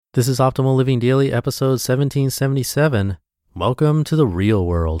This is Optimal Living Daily, episode 1777. Welcome to the Real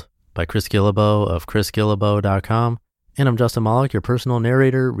World by Chris Guillebeau of chrisguillebeau.com. And I'm Justin Malik, your personal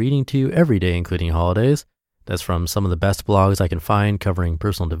narrator, reading to you every day, including holidays. That's from some of the best blogs I can find covering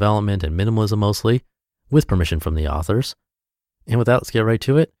personal development and minimalism mostly, with permission from the authors. And with that, let's get right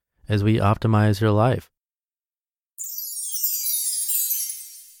to it as we optimize your life.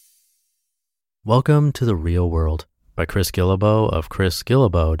 Welcome to the Real World by Chris Guillebeau of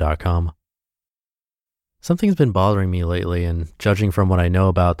chrisguillebeau.com. Something's been bothering me lately, and judging from what I know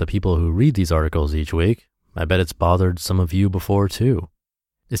about the people who read these articles each week, I bet it's bothered some of you before too.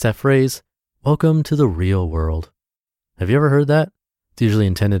 It's that phrase, welcome to the real world. Have you ever heard that? It's usually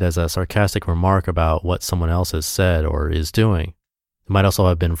intended as a sarcastic remark about what someone else has said or is doing. It might also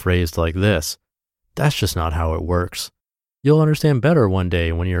have been phrased like this: that's just not how it works. You'll understand better one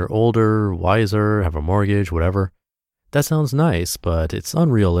day when you're older, wiser, have a mortgage, whatever. That sounds nice, but it's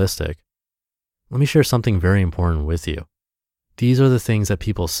unrealistic. Let me share something very important with you. These are the things that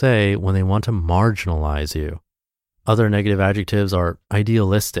people say when they want to marginalize you. Other negative adjectives are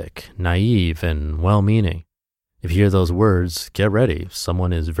idealistic, naive, and well-meaning. If you hear those words, get ready.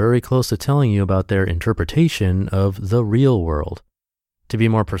 Someone is very close to telling you about their interpretation of the real world. To be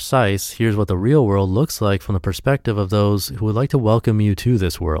more precise, here's what the real world looks like from the perspective of those who would like to welcome you to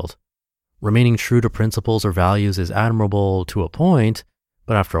this world. Remaining true to principles or values is admirable to a point,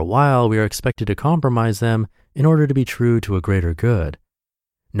 but after a while we are expected to compromise them in order to be true to a greater good.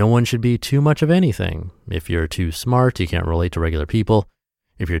 No one should be too much of anything. If you're too smart, you can't relate to regular people.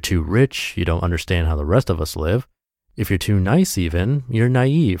 If you're too rich, you don't understand how the rest of us live. If you're too nice even, you're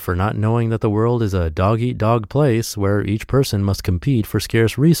naive for not knowing that the world is a dog-eat-dog place where each person must compete for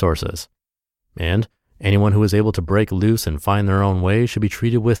scarce resources. And anyone who is able to break loose and find their own way should be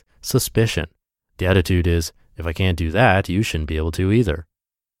treated with suspicion. The attitude is, if I can't do that, you shouldn't be able to either.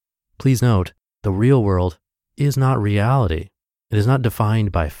 Please note, the real world is not reality. It is not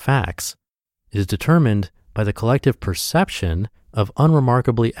defined by facts. It is determined by the collective perception of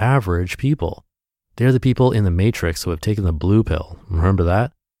unremarkably average people. They are the people in the Matrix who have taken the blue pill. Remember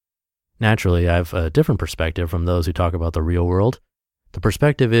that? Naturally, I have a different perspective from those who talk about the real world. The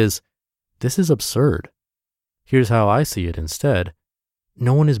perspective is, this is absurd. Here's how I see it instead.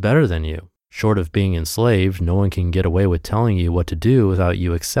 No one is better than you. Short of being enslaved, no one can get away with telling you what to do without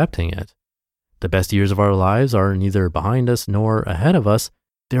you accepting it. The best years of our lives are neither behind us nor ahead of us.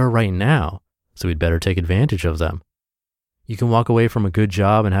 They are right now, so we'd better take advantage of them. You can walk away from a good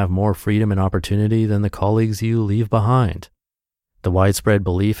job and have more freedom and opportunity than the colleagues you leave behind. The widespread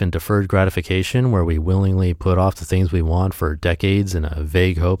belief in deferred gratification, where we willingly put off the things we want for decades in a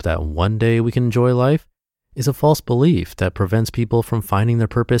vague hope that one day we can enjoy life, is a false belief that prevents people from finding their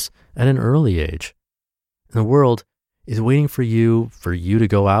purpose at an early age. And the world is waiting for you to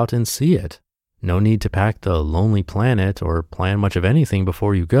go out and see it. No need to pack the lonely planet or plan much of anything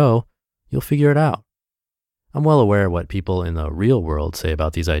before you go. You'll figure it out. I'm well aware what people in the real world say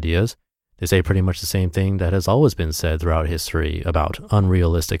about these ideas. They say pretty much the same thing that has always been said throughout history about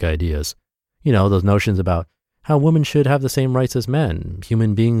unrealistic ideas. You know, those notions about how women should have the same rights as men,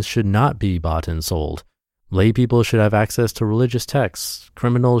 human beings should not be bought and sold, lay people should have access to religious texts,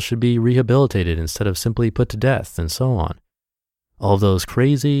 criminals should be rehabilitated instead of simply put to death, and so on. All of those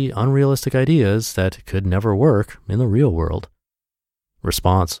crazy, unrealistic ideas that could never work in the real world.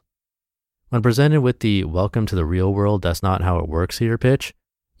 Response. When presented with the welcome to the real world, that's not how it works here pitch,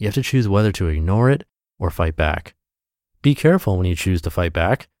 you have to choose whether to ignore it or fight back. Be careful when you choose to fight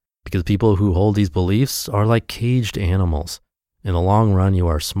back, because people who hold these beliefs are like caged animals. In the long run, you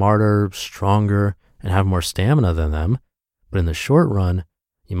are smarter, stronger, and have more stamina than them, but in the short run,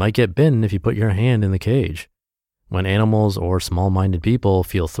 you might get bitten if you put your hand in the cage. When animals or small-minded people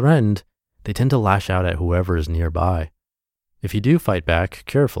feel threatened, they tend to lash out at whoever is nearby. If you do fight back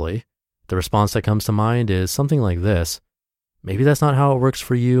carefully, the response that comes to mind is something like this: maybe that's not how it works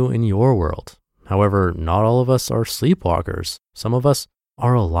for you in your world. However, not all of us are sleepwalkers. Some of us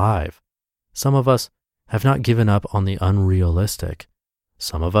are alive. Some of us have not given up on the unrealistic.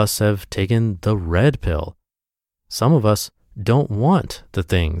 Some of us have taken the red pill. Some of us don't want the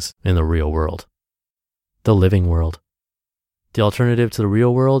things in the real world. The living world. The alternative to the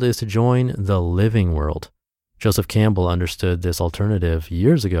real world is to join the living world. Joseph Campbell understood this alternative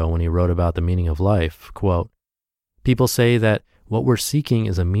years ago when he wrote about the meaning of life. Quote, "People say that what we're seeking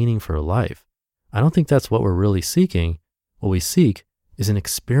is a meaning for life. I don't think that's what we're really seeking. What we seek is an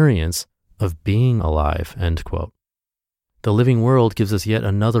experience of being alive." End quote. The living world gives us yet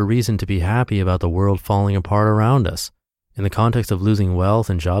another reason to be happy about the world falling apart around us. In the context of losing wealth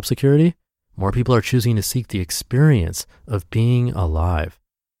and job security, more people are choosing to seek the experience of being alive.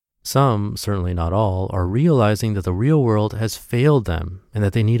 Some, certainly not all, are realizing that the real world has failed them and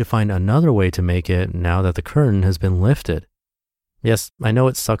that they need to find another way to make it now that the curtain has been lifted. Yes, I know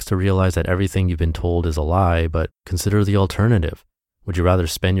it sucks to realize that everything you've been told is a lie, but consider the alternative. Would you rather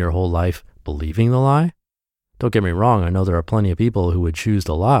spend your whole life believing the lie? Don't get me wrong, I know there are plenty of people who would choose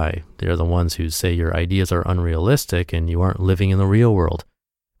to lie. They're the ones who say your ideas are unrealistic and you aren't living in the real world.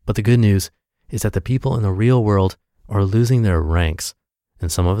 But the good news is that the people in the real world are losing their ranks,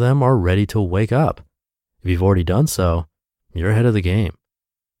 and some of them are ready to wake up. If you've already done so, you're ahead of the game.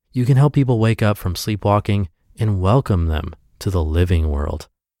 You can help people wake up from sleepwalking and welcome them to the living world.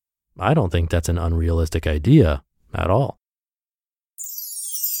 I don't think that's an unrealistic idea at all.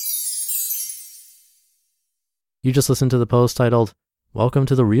 You just listened to the post titled, Welcome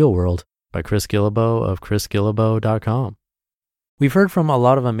to the Real World by Chris Guillebeau of chrisguillebeau.com. We've heard from a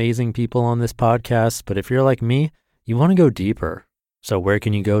lot of amazing people on this podcast, but if you're like me, you want to go deeper. So where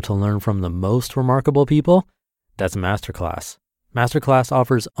can you go to learn from the most remarkable people? That's Masterclass. Masterclass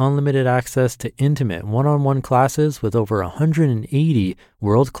offers unlimited access to intimate one-on-one classes with over 180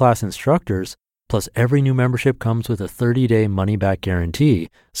 world-class instructors, plus every new membership comes with a 30-day money-back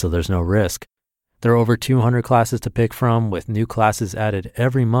guarantee, so there's no risk. There are over 200 classes to pick from, with new classes added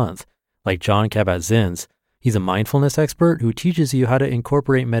every month, like Jon Kabat-Zinn's. He's a mindfulness expert who teaches you how to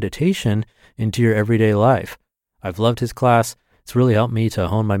incorporate meditation into your everyday life. I've loved his class. It's really helped me to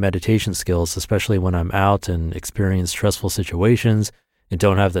hone my meditation skills, especially when I'm out and experience stressful situations and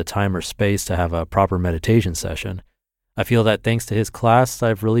don't have the time or space to have a proper meditation session. I feel that thanks to his class,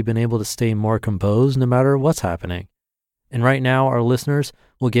 I've really been able to stay more composed no matter what's happening. And right now, our listeners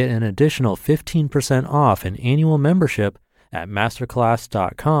will get an additional 15% off an annual membership at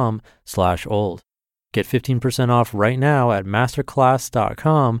masterclass.com/old. Get 15% off right now at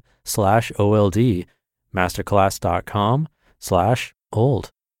masterclass.com/OLD,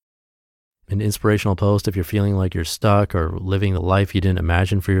 masterclass.com/old. An inspirational post if you're feeling like you're stuck or living the life you didn't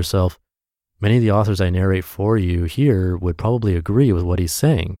imagine for yourself. Many of the authors I narrate for you here would probably agree with what he's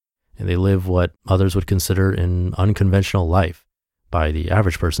saying, and they live what others would consider an unconventional life, by the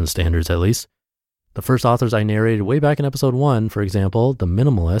average person's standards at least. The first authors I narrated way back in episode 1, for example, the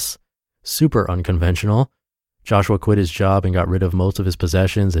minimalists, super unconventional. Joshua quit his job and got rid of most of his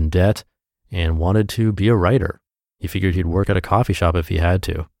possessions and debt and wanted to be a writer. He figured he'd work at a coffee shop if he had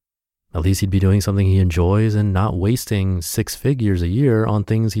to. At least he'd be doing something he enjoys and not wasting 6 figures a year on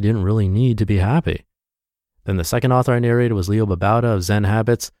things he didn't really need to be happy. Then the second author I narrated was Leo Babauta of Zen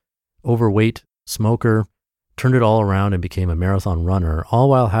Habits, overweight, smoker, turned it all around and became a marathon runner, all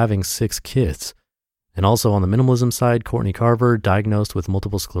while having 6 kids. And also on the minimalism side, Courtney Carver, diagnosed with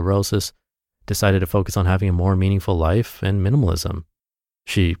multiple sclerosis, decided to focus on having a more meaningful life and minimalism.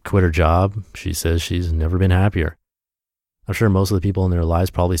 She quit her job. She says she's never been happier. I'm sure most of the people in their lives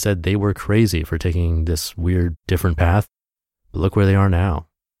probably said they were crazy for taking this weird, different path, but look where they are now.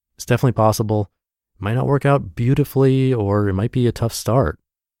 It's definitely possible. It might not work out beautifully, or it might be a tough start.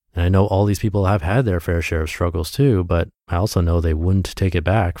 And I know all these people have had their fair share of struggles too, but I also know they wouldn't take it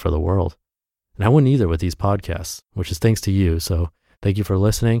back for the world. And I wouldn't either with these podcasts, which is thanks to you. So thank you for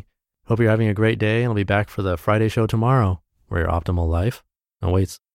listening. Hope you're having a great day, and I'll be back for the Friday show tomorrow, where your optimal life awaits.